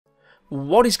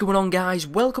What is going on, guys?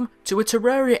 Welcome to a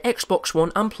Terraria Xbox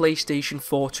One and PlayStation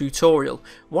 4 tutorial.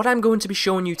 What I'm going to be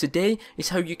showing you today is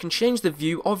how you can change the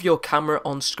view of your camera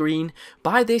on screen.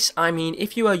 By this I mean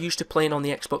if you are used to playing on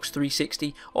the Xbox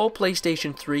 360 or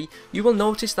PlayStation 3, you will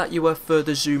notice that you are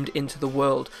further zoomed into the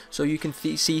world, so you can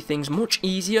see things much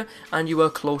easier and you are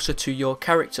closer to your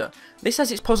character. This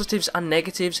has its positives and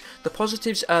negatives. The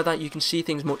positives are that you can see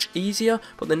things much easier,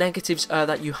 but the negatives are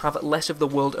that you have less of the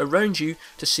world around you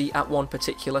to see at one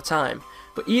particular time.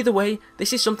 But either way,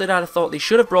 this is something that I thought they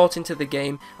should have brought into the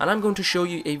game, and I'm going to show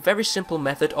you a very simple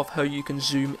method of how you can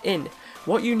zoom in.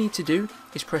 What you need to do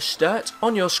is press Start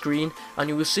on your screen, and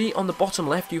you will see on the bottom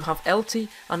left you have LT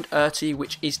and RT,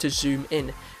 which is to zoom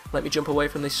in. Let me jump away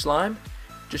from this slime.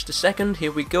 Just a second,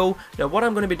 here we go. Now what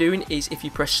I'm going to be doing is if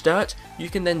you press Start, you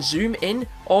can then zoom in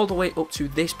all the way up to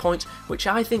this point, which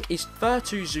I think is far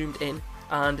too zoomed in,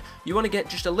 and you want to get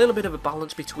just a little bit of a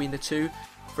balance between the two.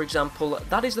 For example,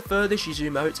 that is the furthest you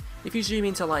zoom out. If you zoom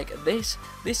into like this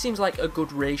seems like a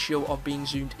good ratio of being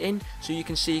zoomed in, so you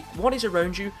can see what is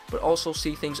around you but also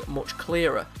see things much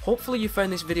clearer. Hopefully you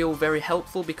found this video very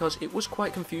helpful, because it was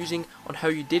quite confusing on how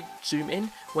you did zoom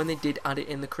in when they did add it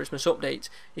in the Christmas update.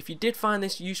 If you did find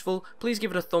this useful, please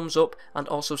give it a thumbs up and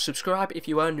also subscribe if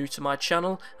you are new to my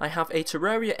channel. I have a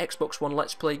Terraria Xbox One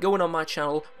Let's Play going on my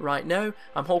channel right now.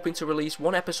 I'm hoping to release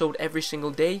one episode every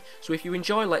single day, so if you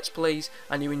enjoy Let's Plays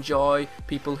and you enjoy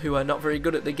people who are not very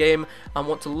good at the game and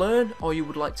want to learn, or you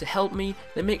would like to help me,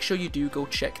 then make sure you do go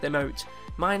check them out.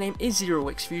 My name is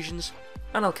FUSIONZ,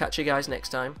 and I'll catch you guys next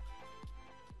time.